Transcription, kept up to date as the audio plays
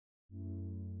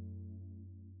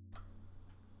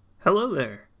Hello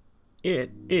there.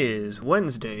 It is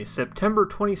Wednesday, September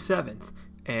 27th,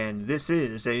 and this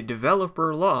is a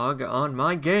developer log on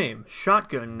my game,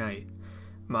 Shotgun Night.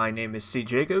 My name is C.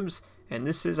 Jacobs, and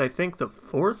this is, I think, the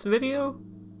fourth video?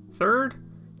 Third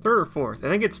or fourth? I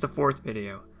think it's the fourth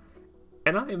video.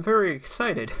 And I am very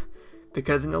excited,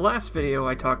 because in the last video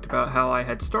I talked about how I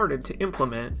had started to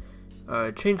implement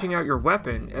changing out your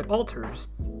weapon at altars,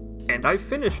 and I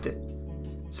finished it.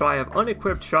 So I have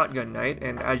unequipped Shotgun Knight,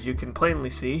 and as you can plainly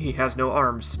see, he has no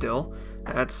arms still.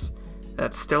 That's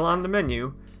still on the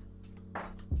menu.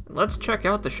 Let's check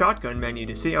out the shotgun menu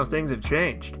to see how things have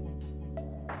changed.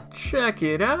 Check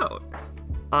it out!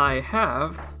 I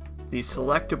have the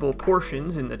selectable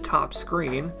portions in the top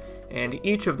screen, and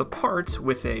each of the parts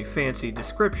with a fancy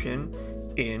description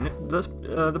in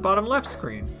the bottom left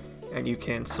screen. And you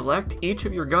can select each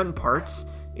of your gun parts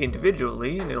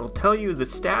individually, and it'll tell you the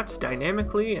stats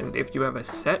dynamically and if you have a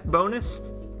set bonus.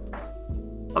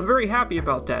 I'm very happy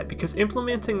about that because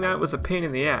implementing that was a pain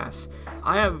in the ass.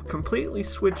 I have completely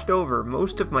switched over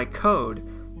most of my code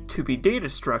to be data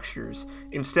structures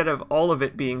instead of all of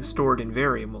it being stored in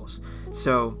variables.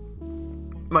 So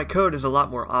my code is a lot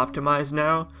more optimized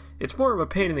now. It's more of a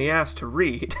pain in the ass to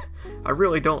read. I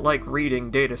really don't like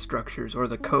reading data structures or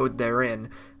the code therein.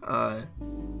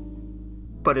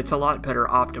 But it's a lot better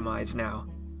optimized now.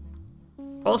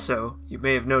 Also, you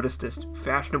may have noticed this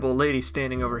fashionable lady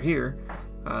standing over here.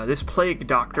 This plague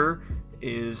doctor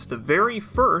is the very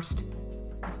first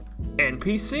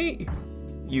NPC.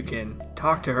 You can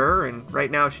talk to her, and right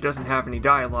now she doesn't have any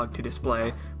dialogue to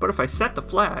display, but if I set the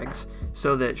flags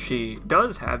so that she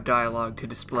does have dialogue to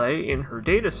display in her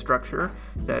data structure,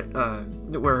 that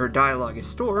where her dialogue is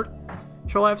stored,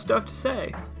 she'll have stuff to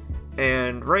say.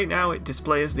 And right now it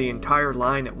displays the entire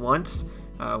line at once.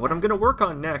 What I'm going to work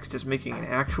on next is making an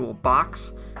actual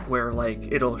box where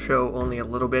it'll show only a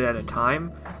little bit at a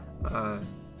time.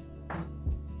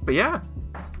 But yeah,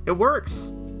 it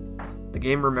works. The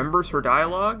game remembers her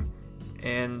dialogue,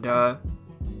 and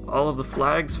all of the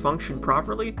flags function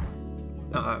properly.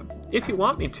 If you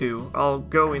want me to, I'll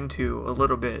go into a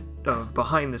little bit of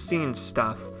behind the scenes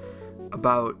stuff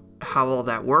about how all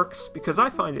that works, because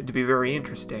I find it to be very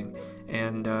interesting,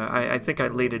 and I think I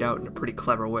laid it out in a pretty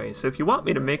clever way. So if you want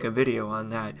me to make a video on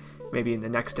that, maybe in the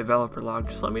next developer log,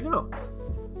 just let me know.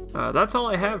 That's all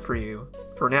I have for you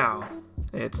for now.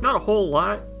 It's not a whole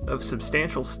lot of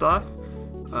substantial stuff,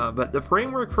 but the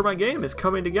framework for my game is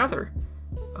coming together.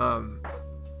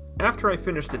 After I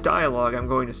finish the dialogue, I'm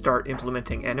going to start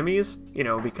implementing enemies,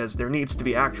 because there needs to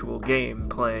be actual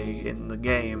gameplay in the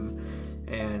game.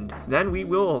 And then we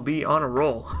will be on a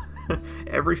roll.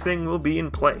 Everything will be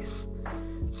in place.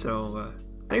 So,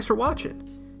 thanks for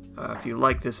watching. If you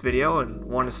like this video and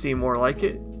want to see more like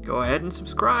it, go ahead and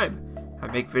subscribe. I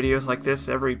make videos like this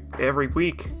every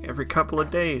week, every couple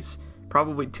of days,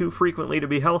 probably too frequently to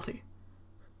be healthy.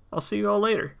 I'll see you all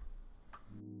later.